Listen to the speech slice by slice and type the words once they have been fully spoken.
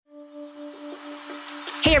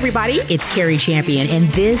Hey everybody, it's Carrie Champion, and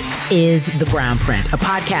this is The Brown Print, a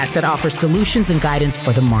podcast that offers solutions and guidance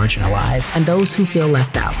for the marginalized and those who feel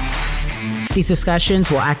left out. These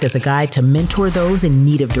discussions will act as a guide to mentor those in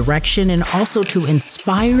need of direction and also to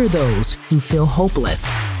inspire those who feel hopeless.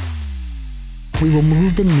 We will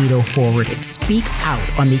move the needle forward and speak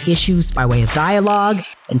out on the issues by way of dialogue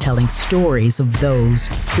and telling stories of those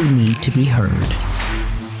who need to be heard.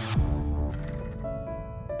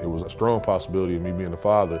 It was a strong possibility of me being a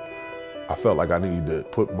father. I felt like I needed to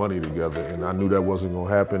put money together, and I knew that wasn't gonna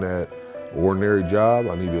happen at an ordinary job.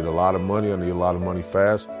 I needed a lot of money. I needed a lot of money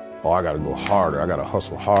fast. Oh, I gotta go harder. I gotta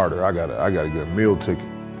hustle harder. I gotta get a meal ticket,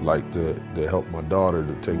 like to help my daughter,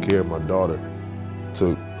 to take care of my daughter.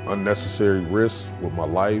 Took unnecessary risks with my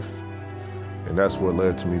life, and that's what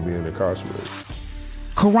led to me being incarcerated.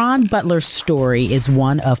 Caron Butler's story is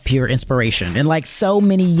one of pure inspiration. And like so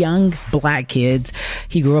many young Black kids,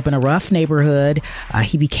 he grew up in a rough neighborhood.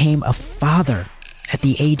 He became a father at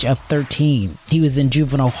the age of 13. He was in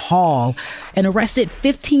juvenile hall and arrested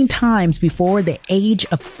 15 times before the age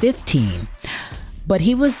of 15. But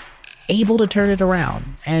he was able to turn it around.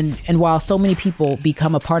 And while so many people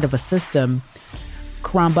become a part of a system,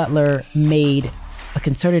 Caron Butler made a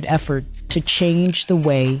concerted effort to change the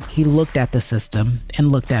way he looked at the system and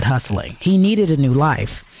looked at hustling. He needed a new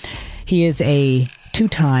life. He is a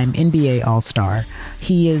two-time NBA All-Star.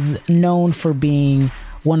 He is known for being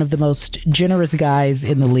one of the most generous guys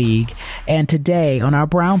in the league. And today on our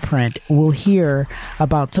Brown Print, we'll hear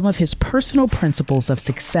about some of his personal principles of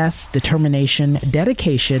success, determination,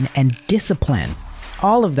 dedication, and discipline.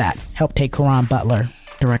 All of that helped take Caron Butler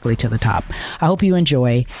directly to the top. I hope you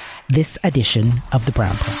enjoy this edition of The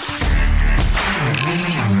Brown Print.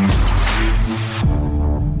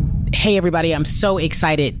 Hey, everybody. I'm so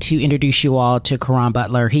excited to introduce you all to Caron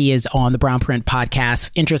Butler. He is on the Brown Print podcast.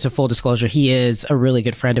 Interest of full disclosure, he is a really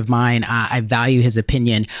good friend of mine. I value his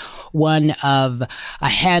opinion. One of a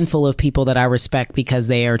handful of people that I respect because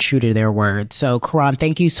they are true to their word. So, Caron,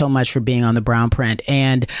 thank you so much for being on the Brown Print.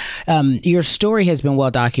 And your story has been well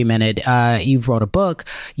documented. You've wrote a book.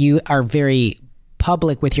 You are very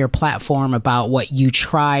public with your platform about what you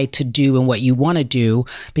try to do and what you want to do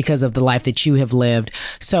because of the life that you have lived.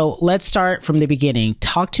 So let's start from the beginning.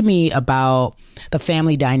 Talk to me about the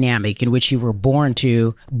family dynamic in which you were born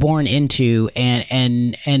into,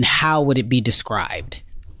 and how would it be described?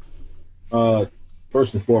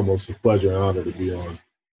 First and foremost, it's a pleasure and honor to be on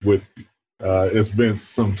with you. It's been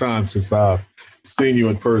some time since I've seen you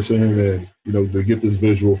in person, and to get this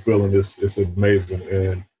visual feeling, it's amazing.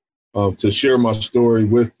 And to share my story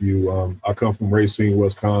with you, I come from Racine,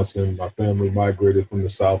 Wisconsin. My family migrated from the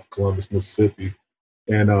South, Columbus, Mississippi.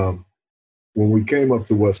 And when we came up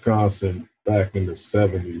to Wisconsin back in the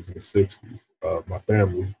 70s and 60s, my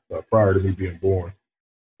family, prior to me being born,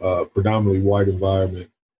 predominantly white environment,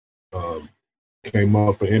 came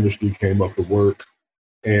up for industry, came up for work.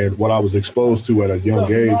 And what I was exposed to at a young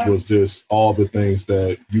age was just all the things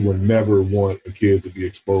that you would never want a kid to be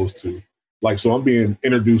exposed to. So I'm being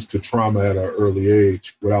introduced to trauma at an early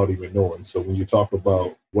age without even knowing. So when you talk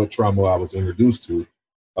about what trauma I was introduced to,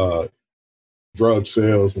 drug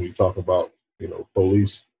sales, when you talk about,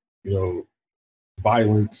 police,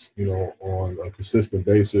 violence, on a consistent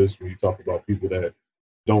basis, when you talk about people that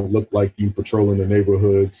don't look like you patrolling the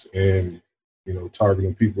neighborhoods and,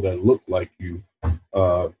 targeting people that look like you,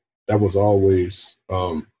 that was always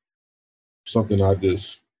something I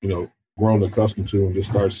just, grown accustomed to and just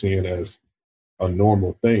start seeing as a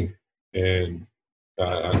normal thing. And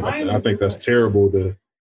I think that's terrible to,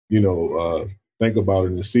 think about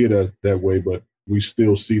it and see it that way, but we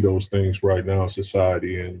still see those things right now in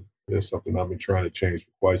society, and it's something I've been trying to change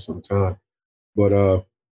for quite some time. But,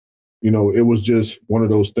 it was just one of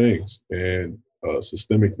those things, and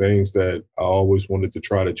systemic things that I always wanted to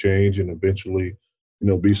try to change and eventually,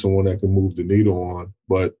 be someone that can move the needle on.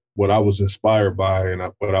 But what I was inspired by and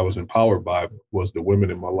what I was empowered by was the women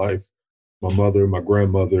in my life. My mother, my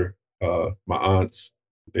grandmother, my aunts.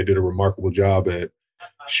 They did a remarkable job at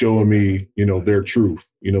showing me, their truth,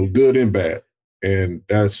 good and bad. And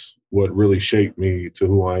that's what really shaped me to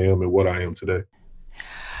who I am and what I am today.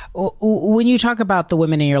 When you talk about the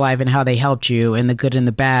women in your life and how they helped you and the good and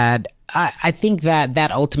the bad, I think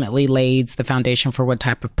that ultimately lays the foundation for what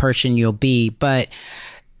type of person you'll be. But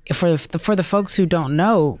for the folks who don't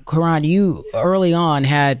know, Caron, you early on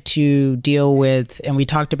had to deal with, and we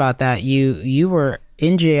talked about that, you were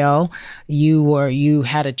in jail, you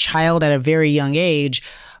had a child at a very young age.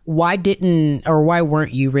 Why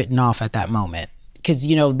weren't you written off at that moment? Because,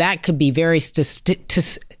 that could be very,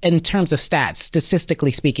 in terms of stats,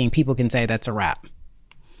 statistically speaking, people can say that's a wrap.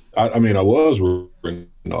 I mean, I was written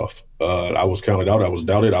off. I was counted out. I was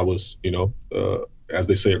doubted. I was, as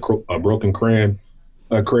they say, a broken crayon,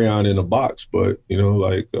 a crayon in a box. But,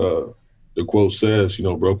 like the quote says,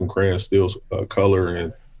 broken crayon steals color.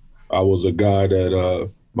 And I was a guy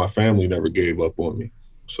that my family never gave up on me.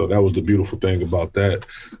 So that was the beautiful thing about that.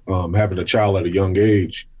 Having a child at a young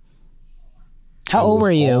age. How old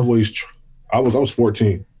were you? I was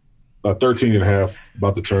 14. 13 and a half,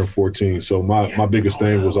 about to turn 14. So my biggest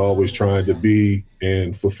thing was always trying to be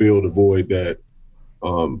and fulfill the void that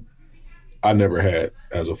I never had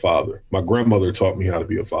as a father. My grandmother taught me how to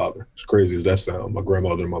be a father. As crazy as that sounds, my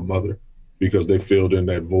grandmother and my mother, because they filled in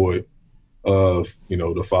that void of,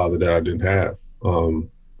 the father that I didn't have. And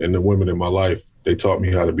the women in my life, they taught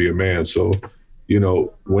me how to be a man. So,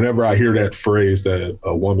 whenever I hear that phrase that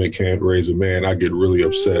a woman can't raise a man, I get really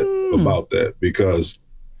upset about that because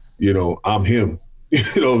I'm him.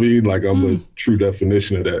 You know what I mean? Like I'm a true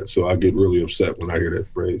definition of that. So I get really upset when I hear that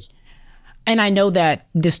phrase. And I know that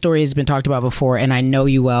this story has been talked about before, and I know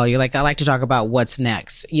you well. You're like, I like to talk about what's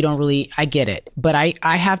next. You don't really, I get it. But I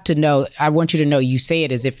have to know, I want you to know, you say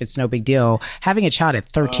it as if it's no big deal. Having a child at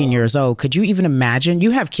 13 years old, could you even imagine?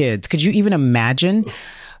 You have kids. Could you even imagine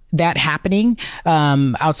that happening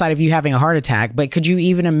outside of you having a heart attack? But could you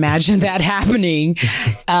even imagine that happening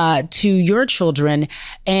to your children?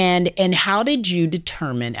 And how did you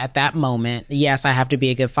determine at that moment, yes, I have to be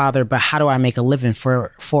a good father, but how do I make a living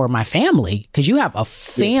for my family? Because you have a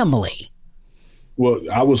family. Well,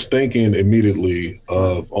 I was thinking immediately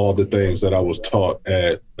of all the things that I was taught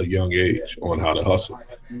at a young age on how to hustle.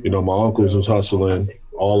 My uncles was hustling.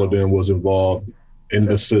 All of them was involved in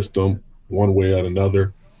the system one way or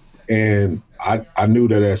another. And I knew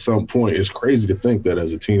that at some point, it's crazy to think that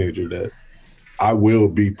as a teenager that I will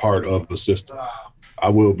be part of the system. I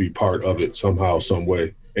will be part of it somehow, some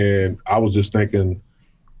way. And I was just thinking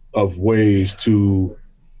of ways to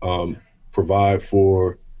provide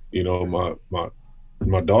for,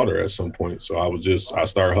 my daughter at some point. So I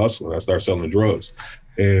started hustling. I started selling drugs.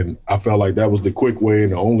 And I felt like that was the quick way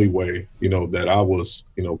and the only way, that I was,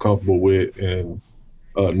 comfortable with and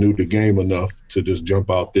knew the game enough to just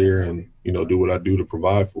jump out there and, do what I do to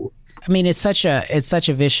provide for it. I mean, it's such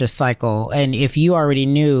a vicious cycle. And if you already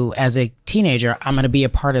knew as a teenager, I'm going to be a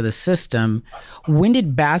part of the system, when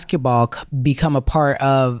did basketball become a part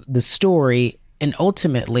of the story? And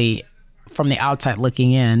ultimately, from the outside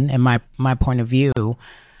looking in, and my point of view,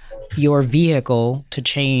 your vehicle to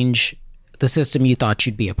change the system you thought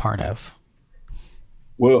you'd be a part of?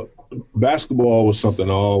 Well, basketball was something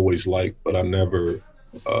I always liked, but I never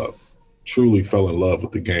truly fell in love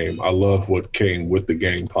with the game. I love what came with the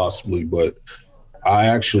game possibly, but I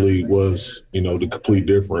actually was, the complete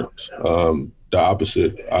difference, the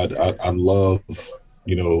opposite. I love,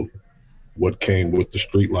 what came with the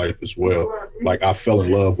street life as well. Like I fell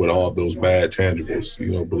in love with all of those bad tangibles,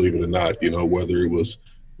 believe it or not, whether it was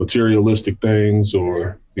materialistic things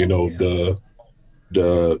or,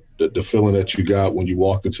 the feeling that you got when you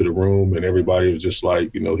walked into the room and everybody was just like,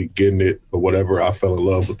 he getting it or whatever. I fell in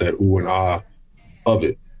love with that ooh and ah of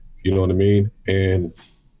it. You know what I mean? And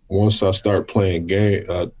once I start playing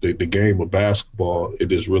the game of basketball, it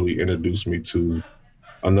just really introduced me to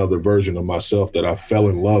another version of myself that I fell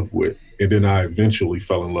in love with. And then I eventually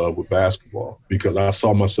fell in love with basketball because I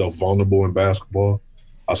saw myself vulnerable in basketball.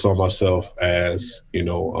 I saw myself as,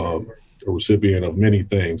 a recipient of many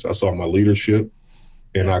things. I saw my leadership.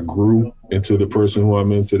 And I grew into the person who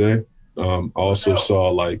I'm in today. I also saw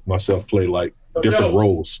like myself play like different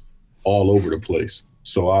roles all over the place.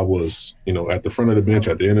 So I was, at the front of the bench,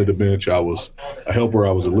 at the end of the bench, I was a helper,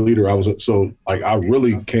 I was a leader. I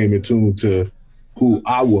really came in tune to who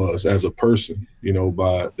I was as a person,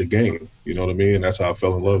 by the game. You know what I mean? That's how I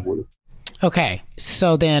fell in love with it. Okay,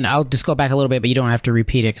 so then I'll just go back a little bit, but you don't have to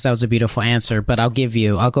repeat it because that was a beautiful answer. But I'll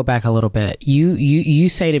go back a little bit. You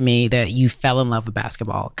say to me that you fell in love with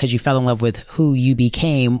basketball because you fell in love with who you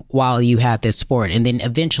became while you had this sport, and then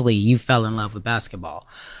eventually you fell in love with basketball.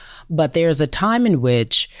 But there's a time in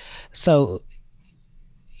which, so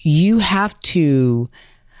you have to.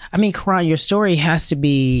 I mean, Caron, your story has to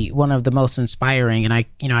be one of the most inspiring, and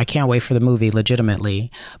I can't wait for the movie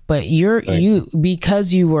legitimately. But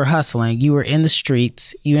because you were hustling, you were in the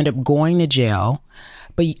streets, you end up going to jail,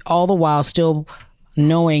 but all the while still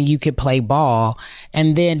knowing you could play ball.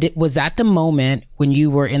 And then was that the moment when you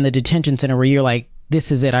were in the detention center where you're like,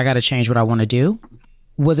 this is it, I got to change what I want to do?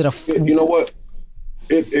 Was it you know what?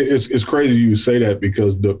 It's crazy you say that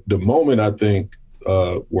because the moment I think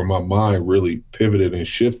where my mind really pivoted and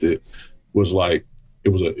shifted was like it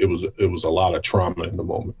was a lot of trauma in the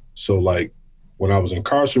moment. So like when I was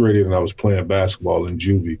incarcerated and I was playing basketball in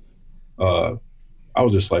juvie, I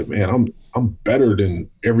was just like, man, I'm better than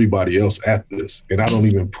everybody else at this, and I don't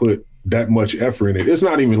even put that much effort in it. It's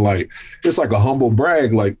not even like, it's like a humble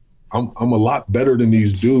brag. Like I'm a lot better than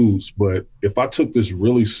these dudes. But if I took this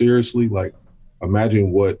really seriously, like imagine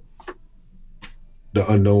what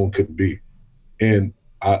the unknown could be. And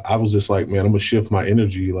I was just like, man, I'm gonna shift my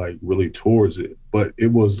energy like really towards it. But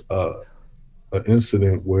it was an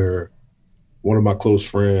incident where one of my close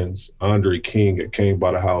friends, Andre King, had came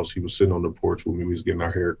by the house. He was sitting on the porch with me. We was getting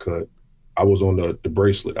our hair cut. I was on the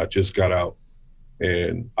bracelet. I just got out,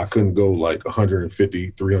 and I couldn't go like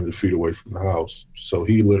 150, 300 feet away from the house. So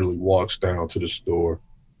he literally walks down to the store.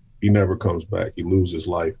 He never comes back. He loses his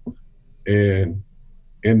life. And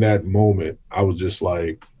in that moment, I was just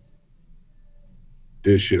like,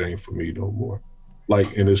 this shit ain't for me no more.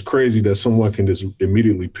 Like, and it's crazy that someone can just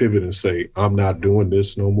immediately pivot and say, I'm not doing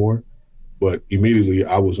this no more. But immediately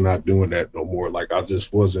I was not doing that no more. Like I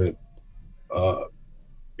just wasn't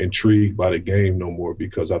intrigued by the game no more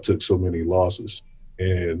because I took so many losses.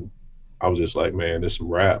 And I was just like, man, it's a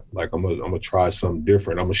wrap. Like I'm gonna try something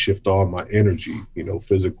different. I'm gonna shift all my energy, you know,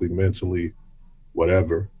 physically, mentally,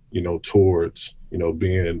 whatever, you know, towards, you know,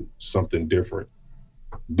 being something different.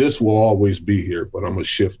 This will always be here, but I'm gonna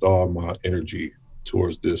shift all my energy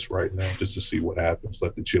towards this right now just to see what happens.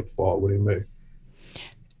 Let the chip fall where they may.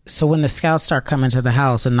 So when the scouts start coming to the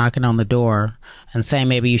house and knocking on the door and saying,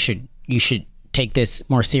 maybe you should take this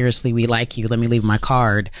more seriously. We like you. Let me leave my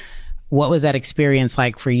card. What was that experience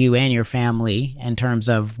like for you and your family in terms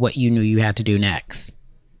of what you knew you had to do next?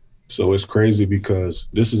 So it's crazy because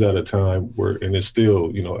this is at a time where, and it's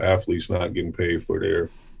still, you know, athletes not getting paid for their,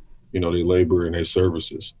 you know, their labor and their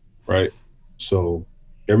services, right? So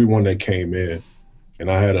everyone that came in, and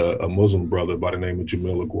I had a Muslim brother by the name of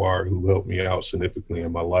Jamil Aguar who helped me out significantly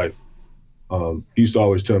in my life. He used to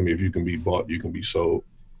always tell me, if you can be bought, you can be sold.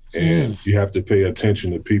 And you have to pay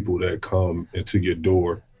attention to people that come into your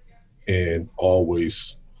door and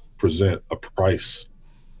always present a price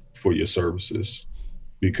for your services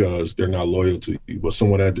because they're not loyal to you. But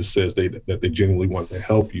someone that just says that they genuinely want to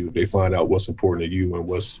help you, they find out what's important to you and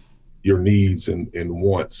what's your needs and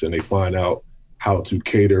wants, and they find out how to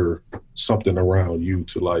cater something around you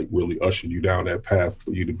to like really usher you down that path for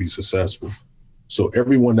you to be successful. So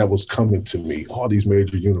everyone that was coming to me, all these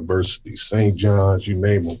major universities, St. John's, you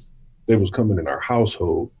name them, they was coming in our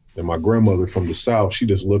household. And my grandmother from the South, she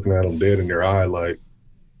just looking at them dead in their eye like,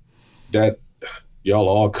 that y'all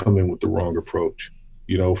all come in with the wrong approach,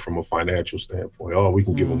 you know, from a financial standpoint. Oh, we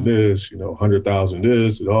can give them this, you know, 100,000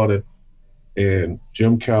 this and all that. And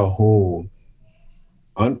Jim Calhoun,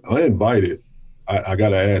 uninvited, I got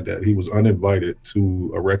to add that he was uninvited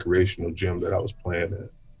to a recreational gym that I was playing at.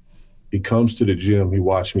 He comes to the gym. He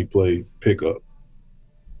watched me play pickup.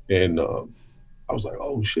 And I was like,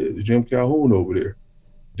 oh, shit, the Jim Calhoun over there.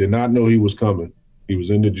 Did not know he was coming. He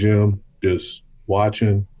was in the gym just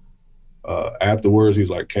watching. Afterwards, he was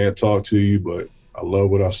like, can't talk to you, but I love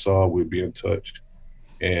what I saw. We'll be in touch.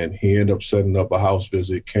 And he ended up setting up a house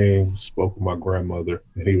visit, came, spoke with my grandmother,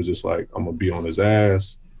 and he was just like, I'm going to be on his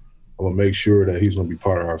ass. I'm going to make sure that he's going to be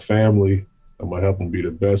part of our family. I'm going to help him be the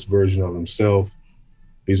best version of himself.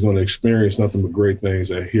 He's going to experience nothing but great things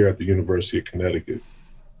here at the University of Connecticut.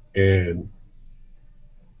 And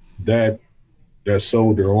that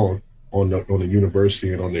sold her on the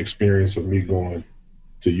university and on the experience of me going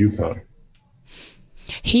to UConn.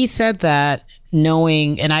 He said that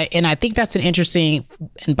knowing, and I think that's an interesting,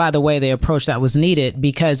 and by the way, the approach that was needed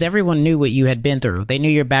because everyone knew what you had been through. They knew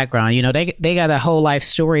your background. You know, they got a whole life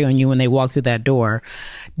story on you when they walked through that door.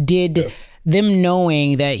 Did them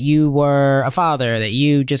knowing that you were a father, that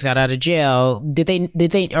you just got out of jail, did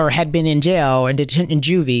they or had been in jail and in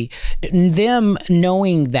juvie, them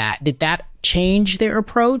knowing that, did that change their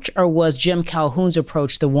approach, or was Jim Calhoun's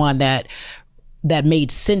approach the one that made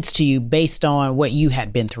sense to you based on what you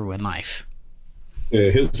had been through in life? Yeah,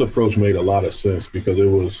 his approach made a lot of sense because it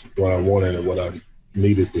was what I wanted and what I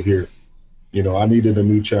needed to hear. You know, I needed a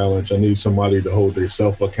new challenge. I need somebody to hold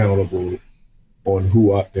themselves accountable on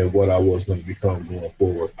who I and what I was going to become going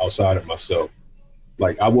forward outside of myself.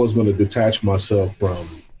 Like I was going to detach myself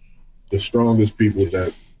from the strongest people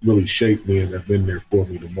that really shaped me and have been there for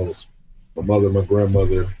me the most. My mother, my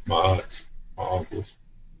grandmother, my aunts, my uncles.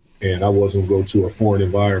 And I wasn't going to go to a foreign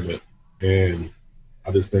environment. And I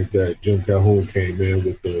just think that Jim Calhoun came in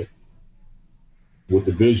with the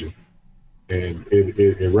vision, and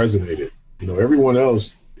it resonated. You know, everyone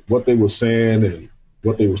else, what they were saying and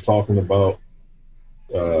what they was talking about,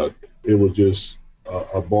 it was just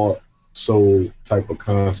a bought soul type of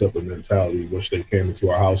concept and mentality, which they came into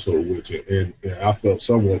our household with, and I felt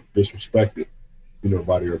somewhat disrespected,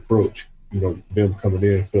 by their approach. Them coming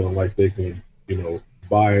in feeling like they can,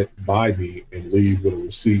 buy me and leave with a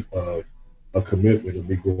receipt of a commitment of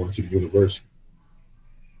me going to the university.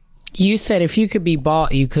 You said if you could be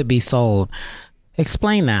bought, you could be sold.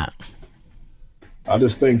 Explain that. I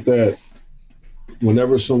just think that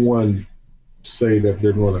whenever someone say that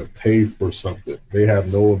they're going to pay for something, they have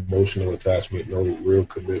no emotional attachment, no real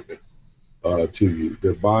commitment to you.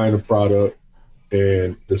 They're buying a product,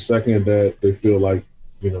 and the second that they feel like,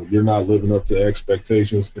 you're not living up to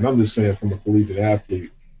expectations, and I'm just saying from a collegiate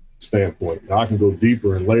athlete standpoint, now I can go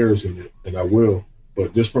deeper in layers in it, and I will,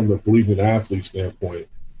 but just from the collegiate athlete standpoint,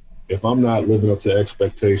 if I'm not living up to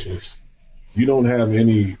expectations, you don't have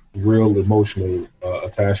any real emotional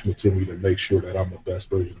attachment to me to make sure that I'm the best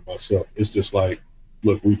version of myself. It's just like,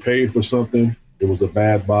 look, we paid for something. It was a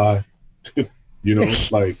bad buy.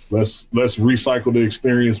 Like let's recycle the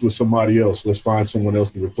experience with somebody else. Let's find someone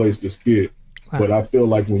else to replace this kid. Wow. But I feel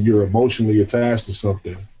like when you're emotionally attached to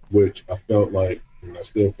something, which I felt like, and I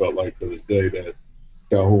still felt like to this day that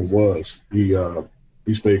Calhoun was, he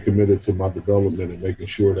stayed committed to my development and making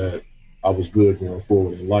sure that I was good going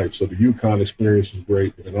forward in life. So the UConn experience was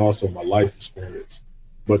great, and also my life experience.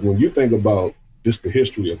 But when you think about just the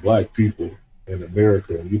history of Black people in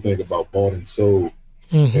America, and you think about bought and sold,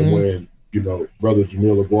 and when, Brother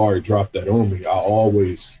Jamil Aguari dropped that on me, I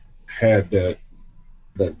always had that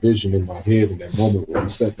vision in my head in that moment when he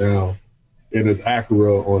sat down in his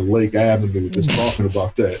Acura on Lake Avenue just talking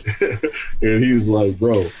about that. And he was like,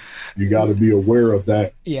 bro, you got to be aware of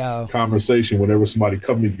that conversation whenever somebody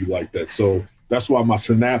come to you like that. So that's why my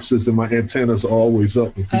synapses and my antennas are always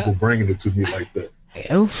up when people bringing it to me like that.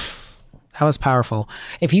 Oof, that was powerful.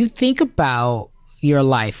 If you think about your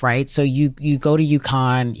life, right? So you go to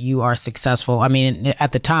UConn, you are successful. I mean,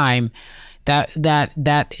 at the time,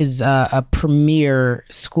 that is a premier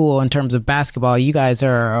school in terms of basketball. You guys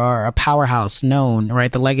are a powerhouse, known,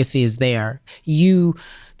 right? The legacy is there. You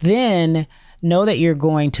then know that you're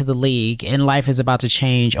going to the league and life is about to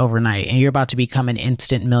change overnight and you're about to become an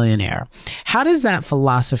instant millionaire. How does that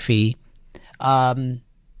philosophy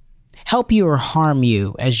help you or harm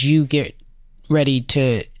you as you get ready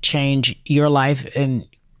to change your life and,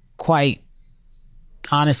 quite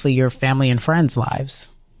honestly, your family and friends' lives?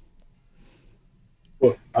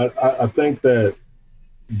 Well, I think that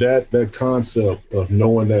concept of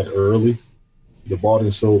knowing that early, the bought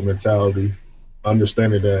and sold mentality,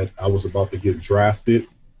 understanding that I was about to get drafted,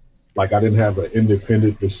 like I didn't have an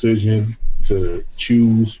independent decision to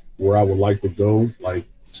choose where I would like to go. Like,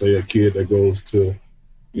 say a kid that goes to,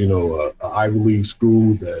 a Ivy League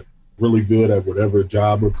school that really good at whatever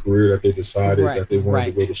job or career that they decided that they wanted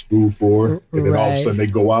to go to school for. And then all of a sudden they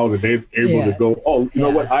go out and they're able to go, oh, you know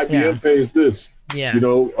what, IBM pays this,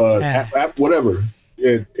 whatever.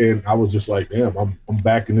 And I was just like, damn, I'm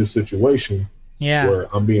back in this situation where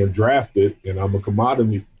I'm being drafted and I'm a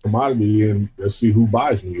commodity, and let's see who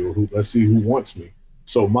buys me or let's see who wants me.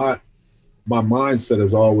 So my mindset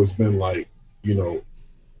has always been like,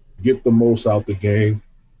 get the most out the game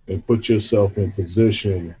and put yourself in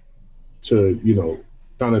position to,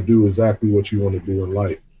 kind of do exactly what you want to do in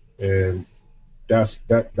life. And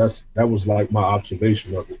that was like my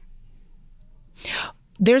observation of it.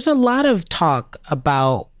 There's a lot of talk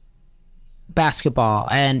about basketball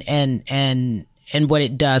and what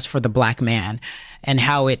it does for the Black man and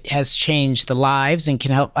how it has changed the lives and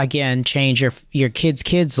can help, again, change your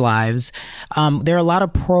kids' lives. There are a lot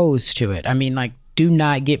of pros to it. I mean, like, do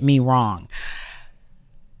not get me wrong.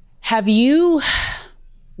 Have you,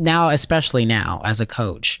 now, especially now as a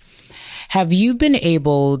coach, have you been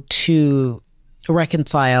able to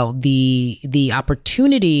reconcile the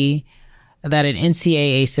opportunity that an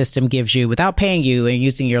NCAA system gives you without paying you and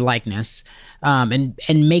using your likeness, and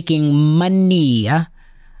making money,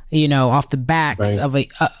 off the backs of a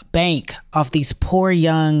bank, off these poor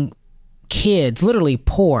young kids, literally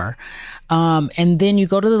poor. And then you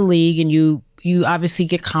go to the league and you obviously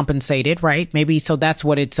get compensated, right? Maybe so that's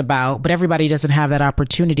what it's about, but everybody doesn't have that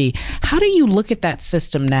opportunity. How do you look at that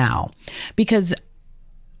system now? Because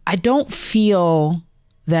I don't feel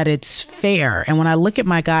that it's fair. And when I look at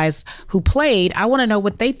my guys who played, I want to know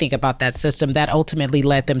what they think about that system that ultimately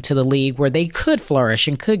led them to the league where they could flourish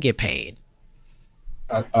and could get paid.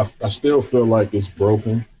 I still feel like it's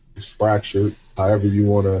broken. It's fractured, however you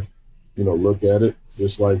want to, look at it.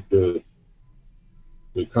 Just like the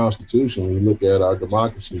Constitution, when you look at our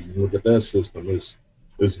democracy, you look at that system, it's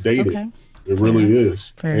dated. Okay. It really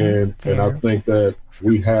is. And I think that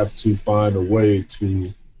we have to find a way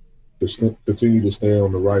to continue to stay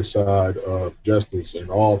on the right side of justice in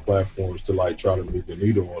all platforms to like try to move the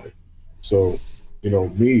needle on it. So,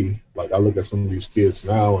 me, like I look at some of these kids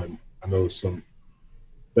now and I know some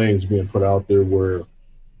things being put out there where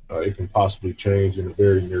it can possibly change in the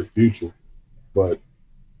very near future. But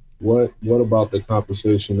what about the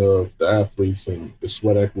compensation of the athletes and the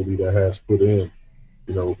sweat equity that has put in,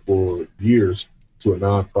 for years to a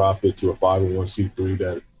nonprofit, to a 501c3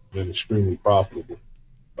 that been extremely profitable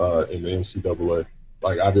in the NCAA?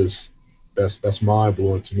 Like that's mind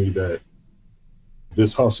blowing to me that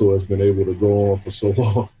this hustle has been able to go on for so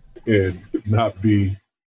long and not be,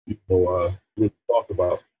 really talked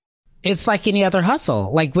about. It's like any other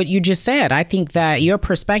hustle, like what you just said. I think that your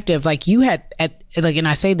perspective, like you had and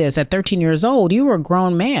I say this, at 13 years old, you were a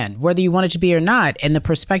grown man, whether you wanted to be or not. And the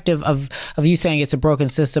perspective of you saying it's a broken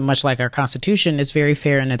system, much like our Constitution, is very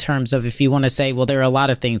fair in the terms of if you want to say, well, there are a lot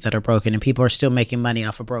of things that are broken and people are still making money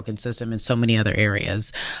off a broken system in so many other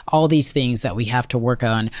areas. All these things that we have to work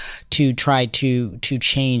on to try to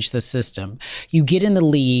change the system. You get in the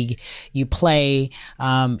league, you play,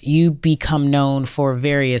 you become known for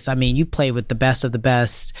various, you play with the best of the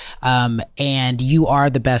best, and you are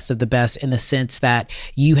the best of the best in the sense that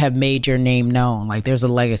you have made your name known. Like there's a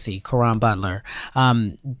legacy, Caron Butler,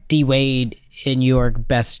 D Wade in your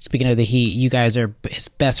best, speaking of the Heat, you guys are his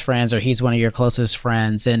best friends, or he's one of your closest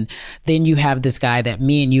friends. And then you have this guy that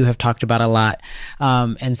me and you have talked about a lot,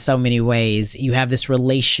 in so many ways. You have this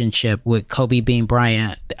relationship with Kobe Bean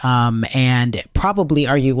Bryant, and probably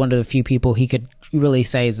are you one of the few people he could really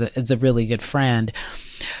say is a really good friend.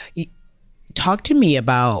 Talk to me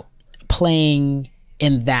about playing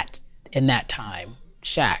in that time.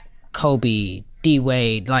 Shaq, Kobe, D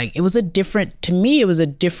Wade, like it was a different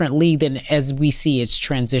league than as we see it's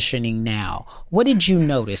transitioning now. What did you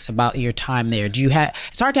notice about your time there?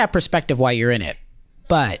 It's hard to have perspective while you're in it,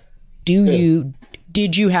 but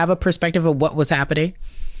did you have a perspective of what was happening?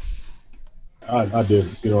 I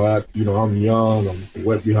didn't. I'm young, I'm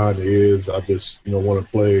wet behind the ears. I just, want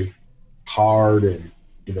to play hard and,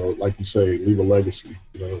 like you say, leave a legacy.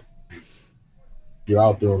 You're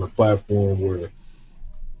out there on a platform where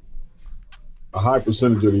a high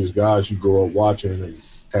percentage of these guys you grow up watching and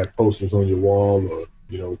had posters on your wall,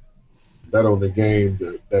 or, bet on the game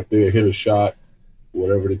that they'll hit a shot,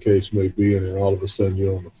 whatever the case may be, and then all of a sudden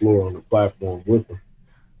you're on the floor on the platform with them.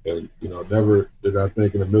 And, never did I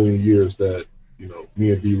think in a million years that,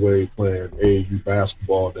 me and D Wade playing AAU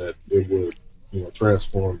basketball, that it would,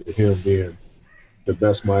 transform to him being the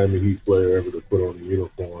best Miami Heat player ever to put on a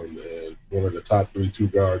uniform and one of the top 3 two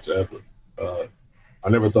guards ever. I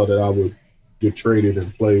never thought that I would get traded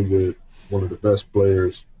and play with one of the best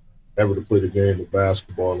players ever to play the game of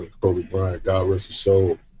basketball, and Kobe Bryant, God rest his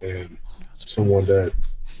soul, and someone that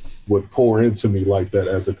would pour into me like that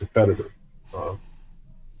as a competitor,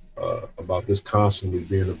 about this constantly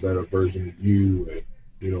being a better version of you,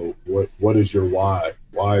 and what is your why?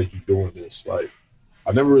 Why are you doing this? Like,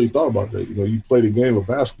 I never really thought about that. You play the game of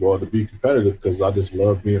basketball to be competitive because I just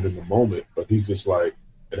love being in the moment. But he's just like,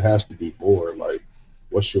 it has to be more. Like,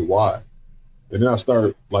 what's your why? And then I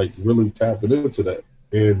started like really tapping into that.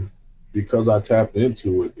 And because I tapped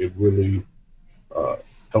into it, it really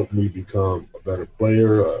helped me become a better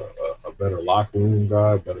player, a better locker room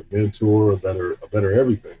guy, a better mentor, a better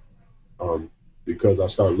everything. Because I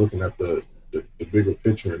started looking at the bigger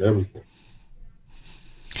picture and everything.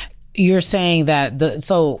 You're saying that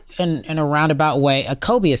so in a roundabout way,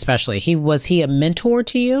 Kobe especially, was he a mentor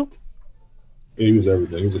to you? Yeah, he was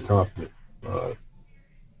everything. He was a confidant.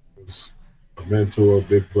 He was a mentor, a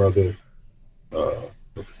big brother,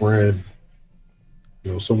 a friend.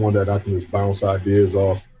 Someone that I can just bounce ideas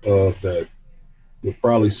off of that would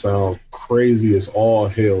probably sound crazy as all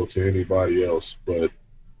hell to anybody else, but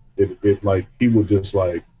it like he would just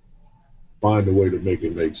like find a way to make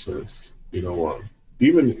it make sense.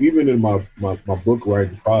 Even in my book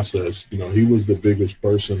writing process, he was the biggest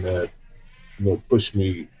person that, pushed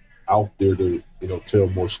me out there to, tell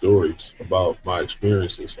more stories about my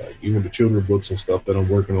experiences. Like even the children's books and stuff that I'm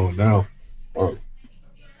working on now,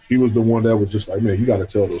 he was the one that was just like, man, you got to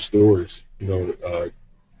tell those stories.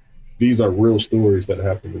 These are real stories that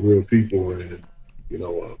happen to real people. And,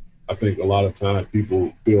 I think a lot of times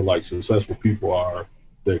people feel like successful people are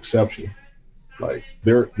the exception. Like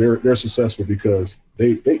they're successful because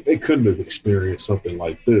they couldn't have experienced something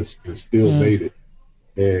like this and still made it.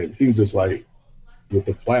 And he was just like, with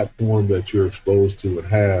the platform that you're exposed to and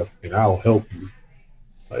have, and I'll help you.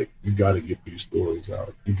 Like, you got to get these stories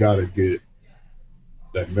out. You got to get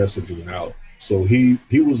that messaging out. So he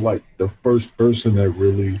was like the first person that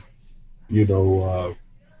really,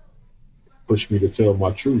 pushed me to tell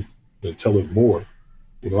my truth. and tell it more.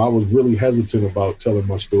 I was really hesitant about telling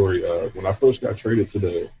my story. When I first got traded to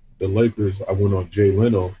the Lakers, I went on Jay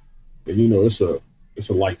Leno, and it's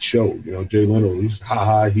a light show. Jay Leno, he's ha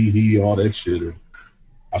ha he all that shit, and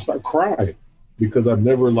I started crying because I've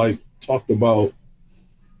never talked about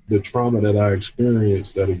the trauma that I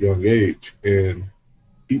experienced at a young age. And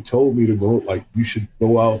he told me to go, you should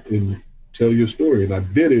go out and tell your story. And I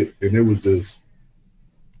did it. And it was just,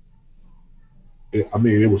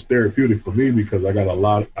 it was therapeutic for me because I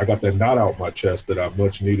got that knot out my chest that I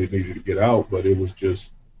much needed to get out, but it was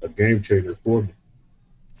just a game changer for me.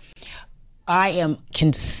 I am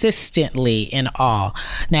consistently in awe.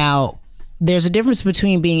 Now, there's a difference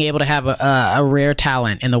between being able to have a rare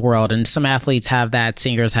talent in the world, and some athletes have that,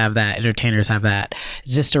 singers have that, entertainers have that.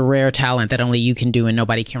 It's just a rare talent that only you can do and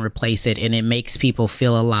nobody can replace it, and it makes people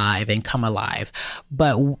feel alive and come alive.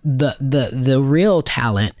 But the real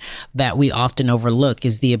talent that we often overlook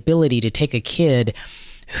is the ability to take a kid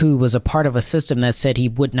who was a part of a system that said he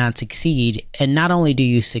would not succeed. And not only do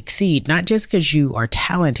you succeed, not just because you are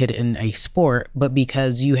talented in a sport, but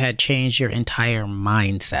because you had changed your entire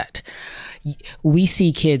mindset. We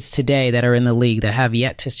see kids today that are in the league that have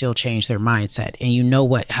yet to still change their mindset. And you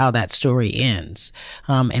know how that story ends.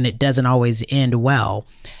 And it doesn't always end well.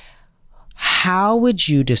 How would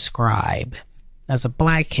you describe, as a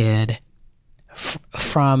Black kid,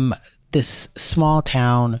 from this small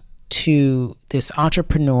town to this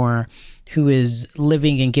entrepreneur who is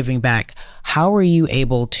living and giving back, how are you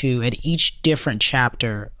able to, at each different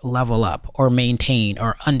chapter, level up or maintain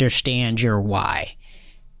or understand your why?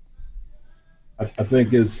 I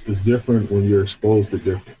think it's different when you're exposed to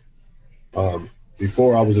different.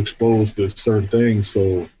 Before I was exposed to certain things,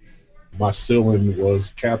 so my ceiling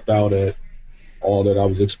was capped out at all that I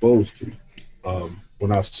was exposed to.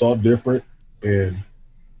 When I saw different, and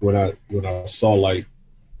when I saw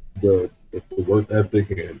the work ethic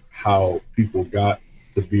and how people got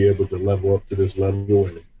to be able to level up to this level,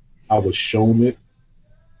 and I was shown it,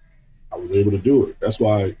 I was able to do it. That's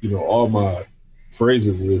why, all my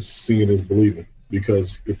phrases is seeing is believing,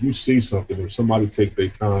 because if you see something, if somebody take their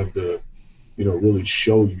time to, really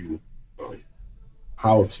show you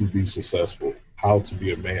how to be successful, how to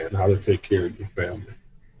be a man, how to take care of your family,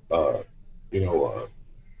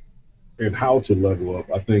 and how to level up,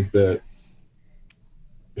 I think that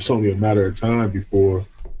it's only a matter of time before,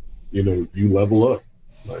 you level up.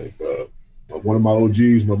 One of my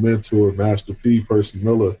OGs, my mentor, Master P, Percy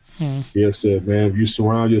Miller, he had said, man, if you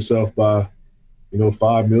surround yourself by,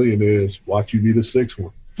 5 millionaires, watch you be the sixth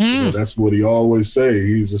one. That's what he always say.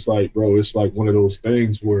 He was just like, bro, it's like one of those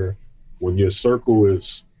things where when your circle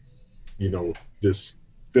is, just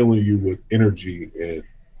filling you with energy and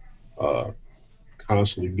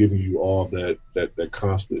constantly giving you all that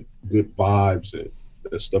constant good vibes and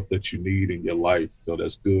that stuff that you need in your life,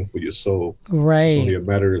 that's good for your soul. Right. It's only a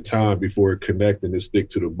matter of time before it connect and it stick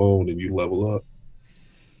to the bone and you level up.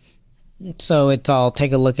 So it's all,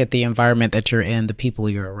 take a look at the environment that you're in, the people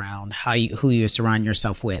you're around, who you surround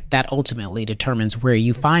yourself with. That ultimately determines where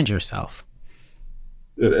you find yourself.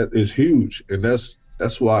 It's huge. And that's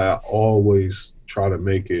why I always try to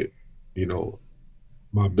make it,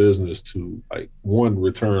 my business to one,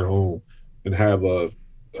 return home and have a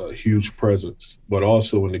huge presence, but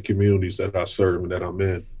also in the communities that I serve and that I'm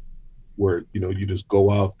in, where, you just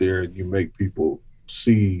go out there and you make people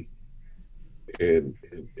see and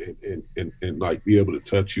be able to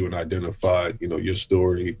touch you and identify, your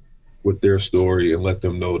story with their story and let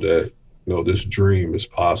them know that, this dream is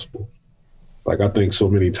possible. I think so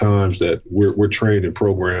many times that we're trained and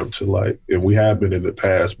programmed to and we have been in the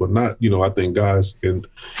past, but not, I think guys and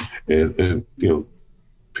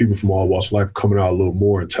people from all walks of life coming out a little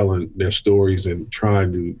more and telling their stories and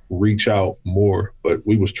trying to reach out more. But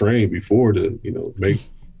we was trained before to,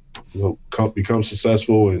 become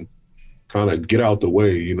successful and kind of get out the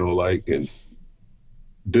way, and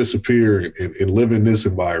disappear and live in this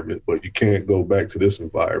environment, but you can't go back to this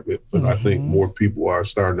environment. But I think more people are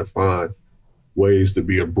starting to find ways to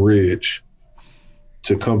be a bridge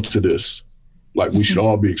to come to this. We should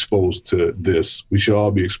all be exposed to this. We should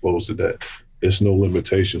all be exposed to that. There's no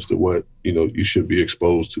limitations to what, you should be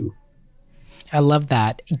exposed to. I love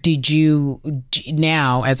that. Did you,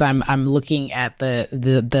 now as I'm looking at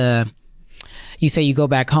the you say you go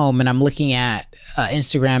back home, and I'm looking at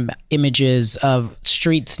Instagram images of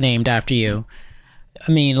streets named after you.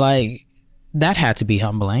 I mean, that had to be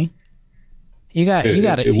humbling. You got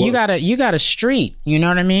a street. You know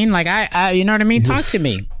what I mean? You know what I mean? Talk to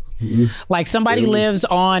me. Somebody lives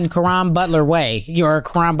on Caron Butler Way, or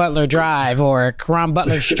Caron Butler Drive, or Caron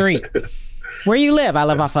Butler Street. Where you live? I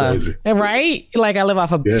live That's off crazy. of, right? Like I live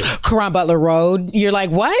off of Caron Butler Road. You're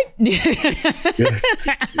like, what? Yes.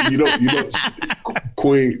 You know,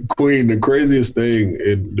 Queen, the craziest thing,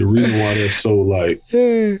 and the reason why that's so like,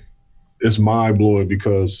 it's mind blowing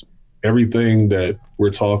because everything that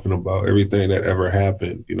we're talking about, everything that ever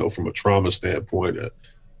happened, you know, from a trauma standpoint,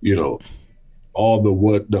 you know, all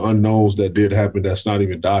the unknowns that did happen that's not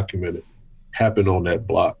even documented happened on that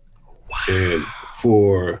block. Wow. And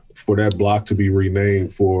for that block to be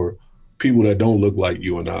renamed, for people that don't look like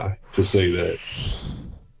you and I to say that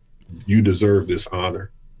you deserve this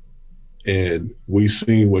honor. And we've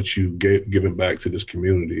seen what you've given back to this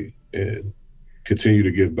community and continue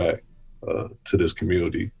to give back to this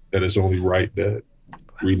community, that it's only right that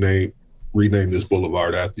rename this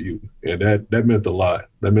boulevard after you. And that meant a lot.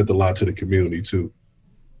 That meant a lot to the community too.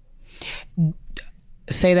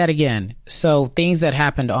 Say that again. So things that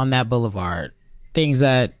happened on that boulevard, things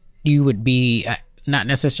that you would be not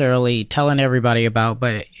necessarily telling everybody about,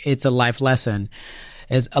 but it's a life lesson,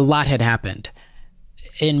 is a lot had happened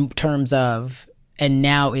in terms of, and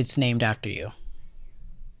now it's named after you.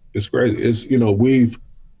 It's great. It's, you know,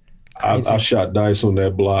 I shot dice on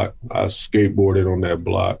that block. I skateboarded on that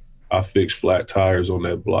block. I fixed flat tires on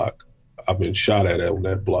that block. I've been shot at on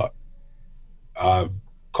that block. I've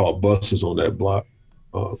caught buses on that block.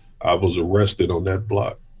 I was arrested on that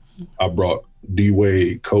block. I brought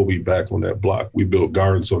D-Wade, Kobe back on that block. We built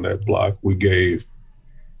gardens on that block. We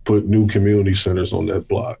put new community centers on that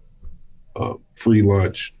block. Free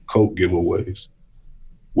lunch, Coke giveaways.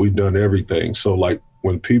 We've done everything. So like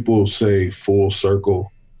when people say full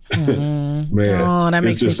circle, man,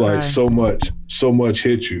 it's just like so much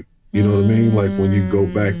hit you. You know what I mean? Like when you go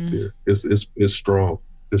back there, it's strong.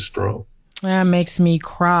 It's strong. That makes me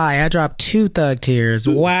cry. I dropped 2 thug tears.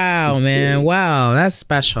 Wow, man. Wow. That's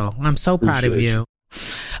special. I'm so proud of you.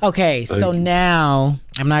 Okay, so now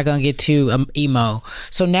I'm not gonna get too emo.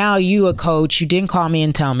 So now you a coach. You didn't call me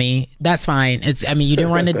and tell me. That's fine. You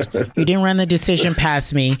didn't run the decision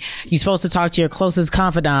past me. You're supposed to talk to your closest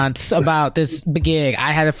confidants about this gig.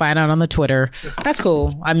 I had to find out on the Twitter. That's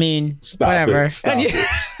cool. I mean, whatever. Stop it.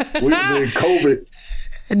 We was in COVID.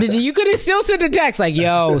 You could have still sent a text like,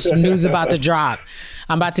 "Yo, some news about to drop.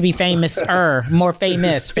 I'm about to be famous-er, more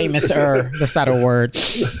famous-er." That's not a word.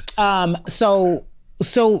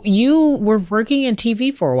 So you were working in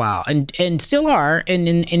TV for a while and still are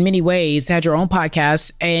in many ways, had your own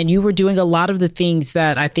podcast, and you were doing a lot of the things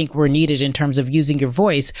that I think were needed in terms of using your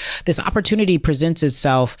voice. This opportunity presents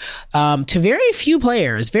itself to very few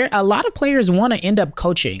players. A lot of players want to end up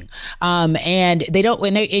coaching, and they don't.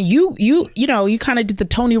 And you kind of did the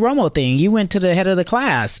Tony Romo thing. You went to the head of the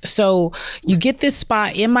class, so you get this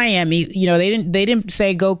spot in Miami. You know, they didn't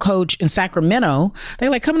say go coach in Sacramento. They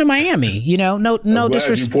like come to Miami. You know, no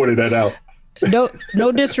disrespect. You pointed that out.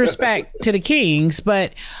 no disrespect to the Kings,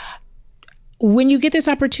 but when you get this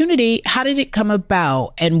opportunity, how did it come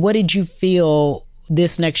about, and what did you feel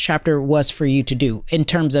this next chapter was for you to do in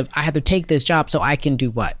terms of, I have to take this job so I can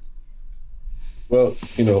do what? Well,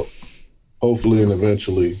 you know, hopefully and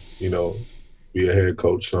eventually, you know, be a head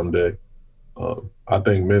coach someday. I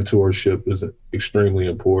think mentorship is extremely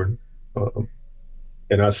important.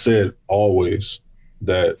 And I said always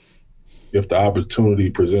that if the opportunity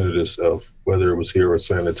presented itself, whether it was here or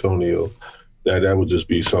San Antonio, that would just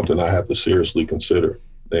be something I have to seriously consider.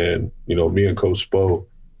 And, you know, me and Coach Spo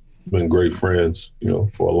have been great friends, you know,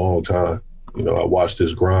 for a long time. You know, I watched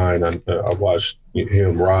his grind. I watched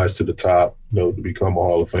him rise to the top, you know, to become a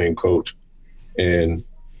Hall of Fame coach. And,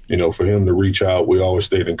 you know, for him to reach out, we always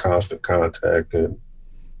stayed in constant contact. And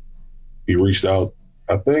he reached out,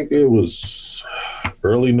 I think it was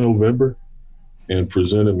early November, and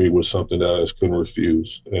presented me with something that I just couldn't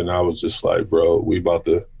refuse. And I was just like, bro, we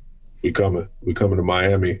coming to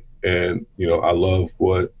Miami. And, you know, I love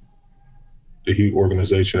what the Heat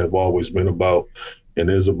organization have always been about and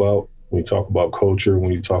is about. When you talk about culture,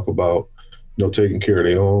 when you talk about, you know, taking care of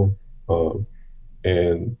their own,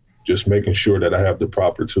 and just making sure that I have the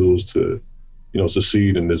proper tools to, you know,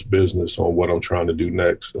 succeed in this business on what I'm trying to do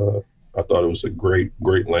next. I thought it was a great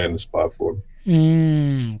landing spot for me.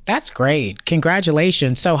 That's great.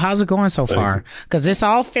 Congratulations. So how's it going so far? Because it's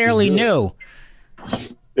all fairly new.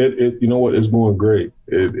 It you know what, it's going great.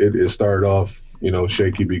 It started off, you know,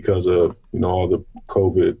 shaky because of, you know, all the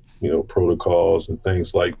COVID, you know, protocols and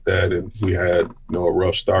things like that. And we had, you know, a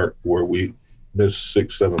rough start where we missed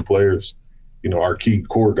 6-7 players, you know, our key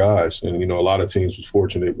core guys. And, you know, a lot of teams was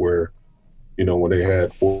fortunate where, you know, when they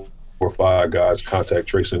had 4 or 5 guys contact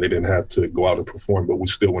tracing, they didn't have to go out and perform, but we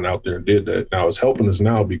still went out there and did that. Now it's helping us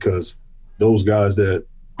now because those guys that,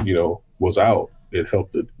 you know, was out, it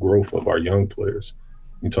helped the growth of our young players.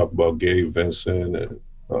 You talk about Gabe Vincent and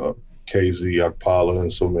KZ Akpala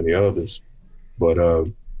and so many others. But,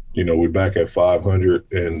 we're back at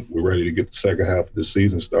 500 and we're ready to get the second half of the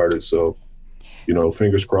season started. So,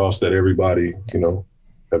 fingers crossed that everybody,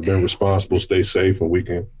 have been responsible, stay safe, and we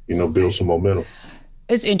can, build some momentum.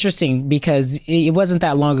 It's interesting because it wasn't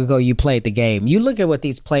that long ago you played the game. You look at what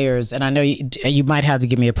these players, and I know you might have to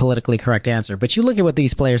give me a politically correct answer, but you look at what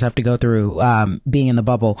these players have to go through being in the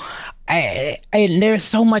bubble. There's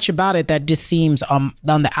so much about it that just seems on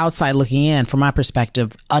the outside looking in, from my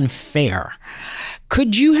perspective, unfair.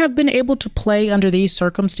 Could you have been able to play under these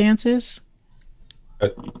circumstances?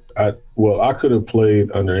 I could have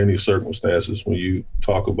played under any circumstances. When you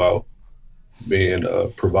talk about being a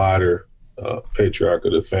provider, patriarch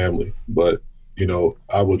of the family. But,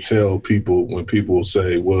 I would tell people when people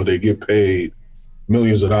say, well, they get paid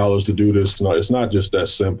millions of dollars to do this. No, it's not just that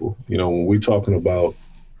simple. When we're talking about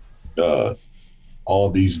all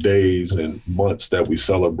these days and months that we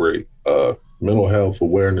celebrate, mental health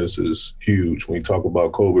awareness is huge. When you talk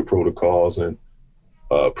about COVID protocols and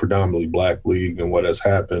predominantly Black League and what has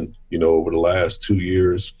happened, over the last 2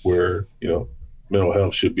 years where, mental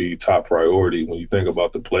health should be top priority. When you think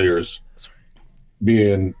about the players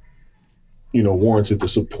being, warranted to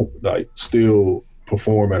support, like still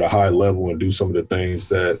perform at a high level and do some of the things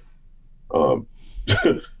that,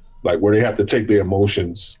 like where they have to take their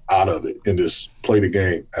emotions out of it and just play the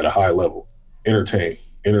game at a high level, entertain.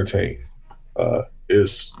 It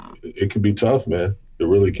can be tough, man. It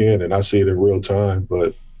really can. And I see it in real time,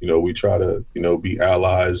 but, we try to, be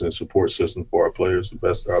allies and support system for our players the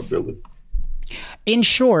best of our ability. In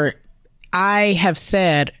short, I have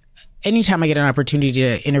said anytime I get an opportunity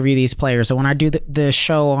to interview these players, so when I do the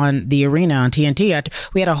show on the arena on TNT,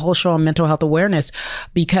 we had a whole show on mental health awareness,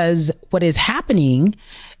 because what is happening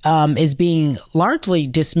is being largely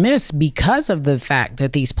dismissed because of the fact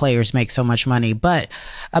that these players make so much money. But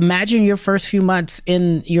imagine your first few months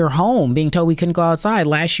in your home being told we couldn't go outside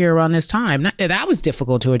last year around this time. That was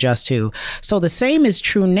difficult to adjust to. So the same is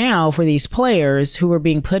true now for these players who are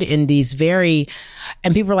being put in these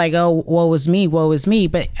and people are like, oh, woe is me.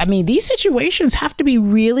 But I mean, these situations have to be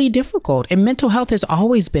really difficult. And mental health has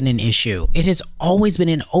always been an issue. It has always been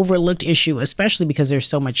an overlooked issue, especially because there's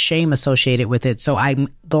so much shame associated with it. So I'm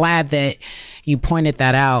glad that you pointed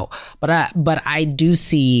that out, but I do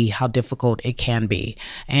see how difficult it can be,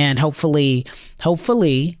 and hopefully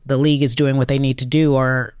the league is doing what they need to do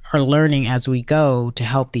or are learning as we go to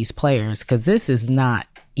help these players, because this is not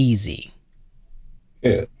easy.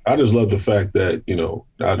 Yeah, I just love the fact that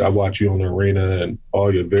I watch you on the arena and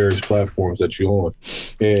all your various platforms that you're on,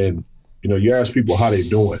 and you ask people how they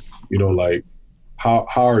doing. Like how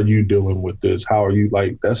are you dealing with this? How are you,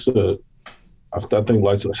 like I think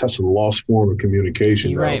like that's a lost form of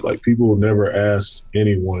communication. Right. Like people will never ask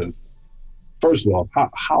anyone, first of all,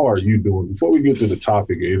 how are you doing? Before we get to the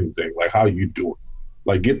topic of anything, like how are you doing?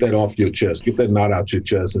 Like get that off your chest, get that knot out your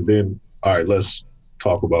chest, and then, all right, let's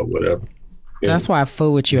talk about whatever. That's why I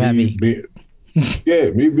fool with you heavy. Me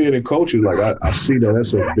being a coach, like I see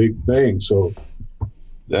that's a big thing. So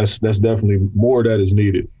that's definitely more that is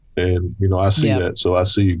needed. And, I see that. So I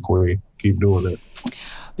see you, Queen. Keep doing that.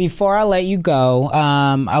 Before I let you go,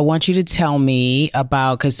 I want you to tell me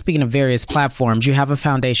about, because speaking of various platforms, you have a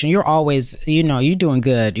foundation. You're always, you're doing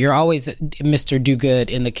good. You're always Mr. Do Good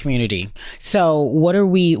in the community. So what are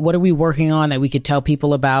we working on that we could tell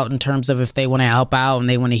people about in terms of if they want to help out and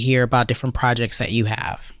they want to hear about different projects that you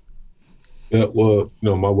have? Yeah, well,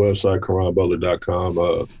 my website,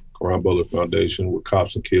 CaronButler.com, Caron Butler Foundation with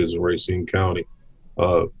cops and kids in Racine County.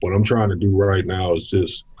 What I'm trying to do right now is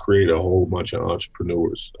just create a whole bunch of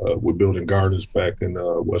entrepreneurs. We're building gardens back in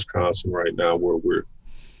Wisconsin right now, where we're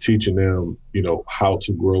teaching them, how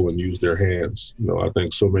to grow and use their hands. I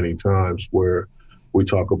think so many times where we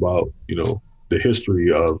talk about, the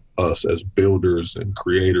history of us as builders and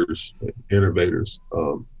creators and innovators,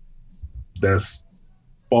 that's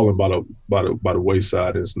falling by the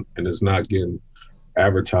wayside, and it's not getting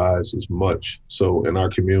advertised as much. So in our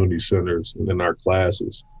community centers and in our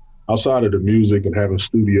classes, outside of the music and having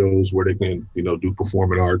studios where they can, do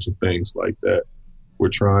performing arts and things like that, we're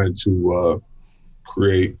trying to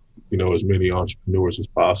create, as many entrepreneurs as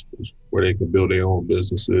possible where they can build their own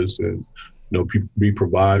businesses and, be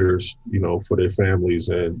providers, for their families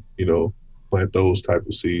and, plant those type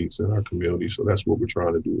of seeds in our community. So that's what we're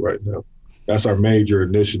trying to do right now. That's our major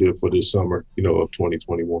initiative for this summer, of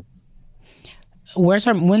 2021. When's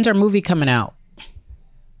our movie coming out?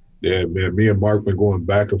 Yeah, man, me and Mark been going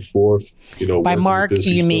back and forth. By Mark,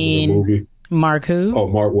 you mean Mark who? Oh,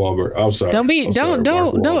 Mark Wahlberg. I'm sorry. Don't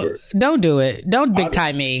do it. Don't big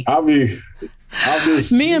time me. I'll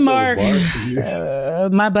just me and Mark,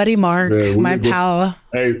 my buddy Mark, man, my pal.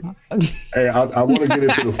 Hey, I want to get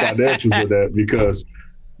into the financials of that because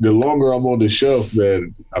the longer I'm on the shelf,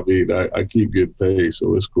 man, I mean, I keep getting paid,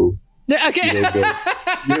 so it's cool. Okay. You know,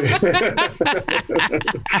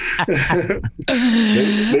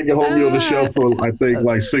 they can hold me on the shelf for, I think,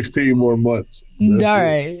 like 16 more months. All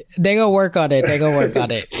right, they gonna work on it.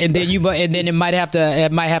 And then it might have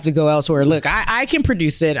to go elsewhere. Look, I can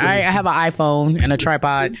produce it. I have an iPhone and a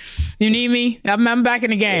tripod. You need me? I'm back in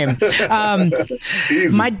the game.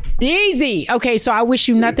 Easy. Okay, so I wish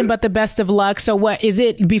you nothing but the best of luck. So what is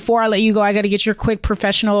it? Before I let you go, I got to get your quick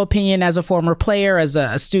professional opinion as a former player, as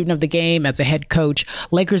a student of the game, as a head coach.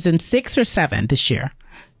 Lakers in 6 or 7 this year?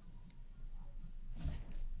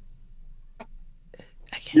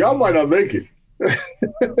 Y'all might not make it.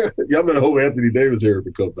 Y'all better hope Anthony Davis here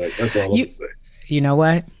to come back. That's all I'm going to say. You know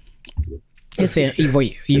what? Listen,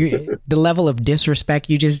 the level of disrespect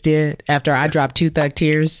you just did after I dropped 2 Thug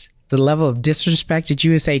Tears, the level of disrespect that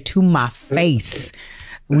you would say to my face,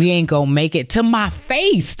 we ain't going to make it, to my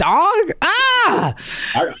face, dog.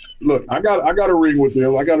 Look, I got a ring with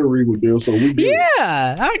them. So we get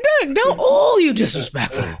it. Don't you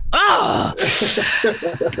disrespectful.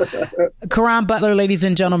 Caron Butler, ladies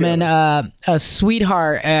and gentlemen, a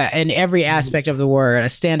sweetheart in every aspect of the word, a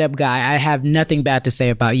stand-up guy. I have nothing bad to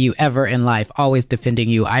say about you ever in life, always defending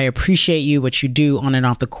you. I appreciate you, what you do on and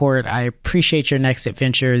off the court. I appreciate your next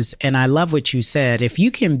adventures. And I love what you said. If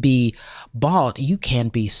you can be bought, you can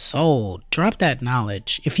be sold. Drop that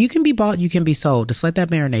knowledge. If you can be bought, you can be sold. Just let that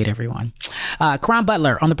marinate, everyone. Caron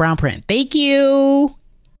Butler on the Brown Print. Thank you.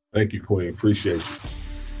 Thank you, Queen. Appreciate you.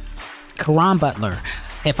 Caron Butler.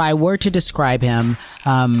 If I were to describe him,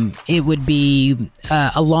 it would be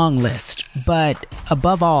a long list. But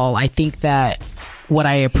above all, I think that what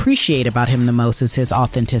I appreciate about him the most is his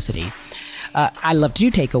authenticity. I love to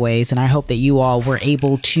do takeaways, and I hope that you all were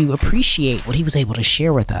able to appreciate what he was able to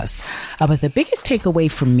share with us. But the biggest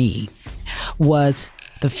takeaway for me was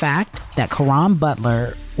the fact that Caron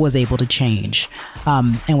Butler was able to change.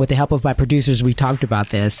 And with the help of my producers, we talked about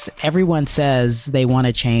this. Everyone says they want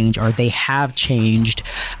to change or they have changed.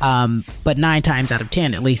 But 9 times out of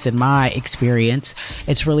 10, at least in my experience,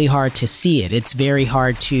 it's really hard to see it. It's very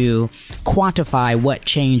hard to quantify what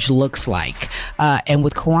change looks like. And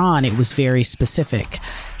with Caron, it was very specific.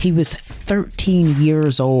 He was 13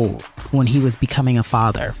 years old when he was becoming a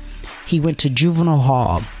father. He went to juvenile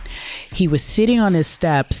hall. He was sitting on his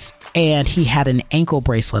steps and he had an ankle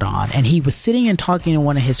bracelet on, and he was sitting and talking to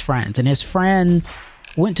one of his friends, and his friend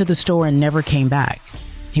went to the store and never came back.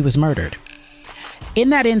 He was murdered.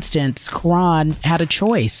 In that instance, Caron had a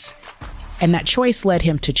choice, and that choice led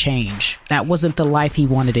him to change. That wasn't the life he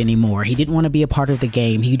wanted anymore. He didn't want to be a part of the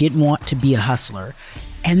game. He didn't want to be a hustler.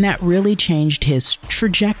 And that really changed his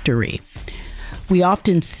trajectory. We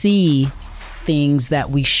often see things that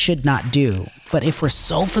we should not do, but if we're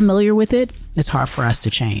so familiar with it, it's hard for us to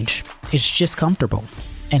change. It's just comfortable.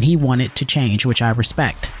 And he wanted to change, which I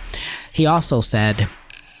respect. He also said,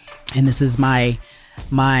 and this is my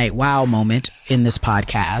wow moment in this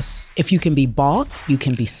podcast, if you can be bought, you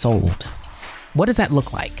can be sold. What does that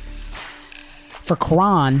look like? For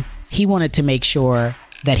Caron, he wanted to make sure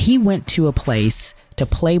that he went to a place to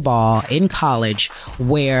play ball in college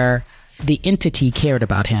where the entity cared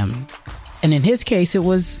about him. And in his case, it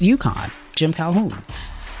was UConn, Jim Calhoun.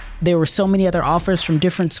 There were so many other offers from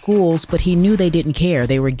different schools, but he knew they didn't care.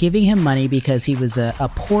 They were giving him money because he was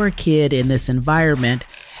a poor kid in this environment,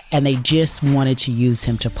 and they just wanted to use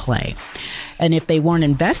him to play. And if they weren't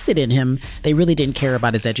invested in him, they really didn't care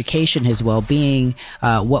about his education, his well-being,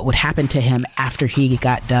 what would happen to him after he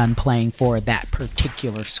got done playing for that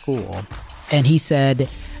particular school. And he said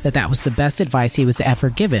that was the best advice he was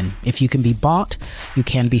ever given. If you can be bought, you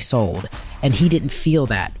can be sold. And he didn't feel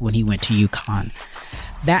that when he went to UConn.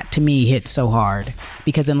 That to me hit so hard,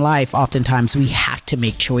 because in life, oftentimes we have to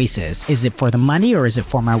make choices. Is it for the money or is it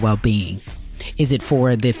for my well-being? Is it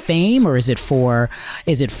for the fame or is it for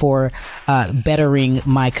bettering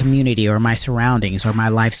my community or my surroundings or my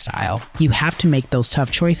lifestyle? You have to make those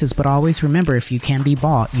tough choices, but always remember, if you can be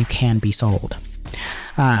bought, you can be sold.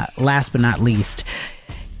 Last but not least,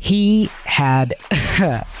 he had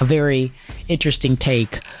a very interesting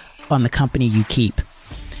take on the company you keep.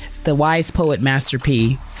 The wise poet Master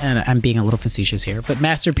P, and I'm being a little facetious here, but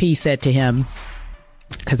Master P said to him,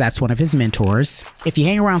 because that's one of his mentors, if you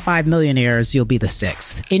hang around 5 millionaires, you'll be the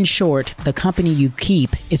 6th. In short, the company you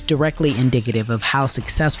keep is directly indicative of how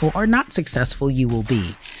successful or not successful you will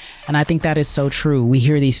be. And I think that is so true. We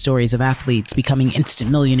hear these stories of athletes becoming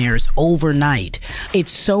instant millionaires overnight.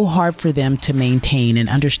 It's so hard for them to maintain and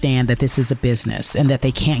understand that this is a business and that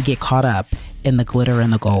they can't get caught up in the glitter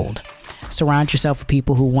and the gold. Surround yourself with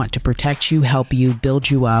people who want to protect you, help you, build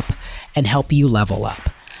you up, and help you level up.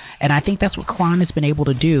 And I think that's what Caron has been able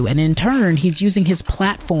to do. And in turn, he's using his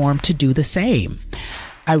platform to do the same.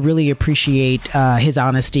 I really appreciate his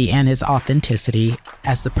honesty and his authenticity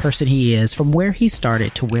as the person he is from where he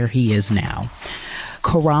started to where he is now.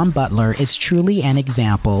 Caron Butler is truly an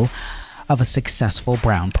example of a successful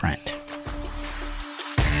brown print.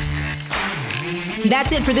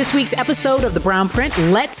 That's it for this week's episode of The Brown Print.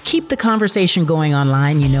 Let's keep the conversation going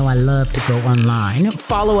online. You know I love to go online.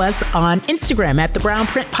 Follow us on Instagram at The Brown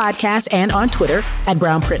Print Podcast and on Twitter at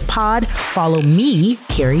Brown Print Pod. Follow me,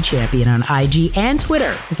 Carrie Champion, on IG and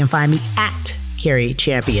Twitter. You can find me at Carrie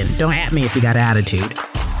Champion. Don't at me if you got an attitude.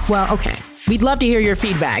 Well, okay. We'd love to hear your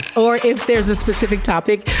feedback, or if there's a specific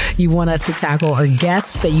topic you want us to tackle or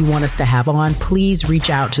guests that you want us to have on, please reach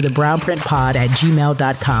out to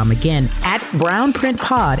thebrownprintpod@gmail.com. Again, at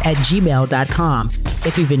brownprintpod@gmail.com.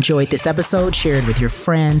 If you've enjoyed this episode, share it with your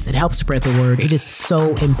friends. It helps spread the word. It is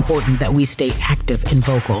so important that we stay active and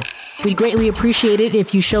vocal. We'd greatly appreciate it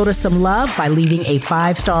if you showed us some love by leaving a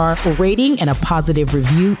 5-star rating and a positive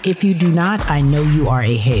review. If you do not, I know you are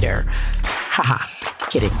a hater. Haha.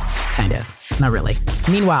 Kidding. Kind of. Not really.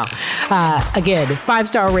 Meanwhile, again,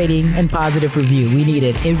 5-star rating and positive review. We need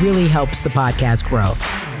it. It really helps the podcast grow.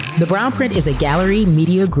 The Brown Print is a Gallery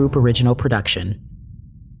Media Group original production.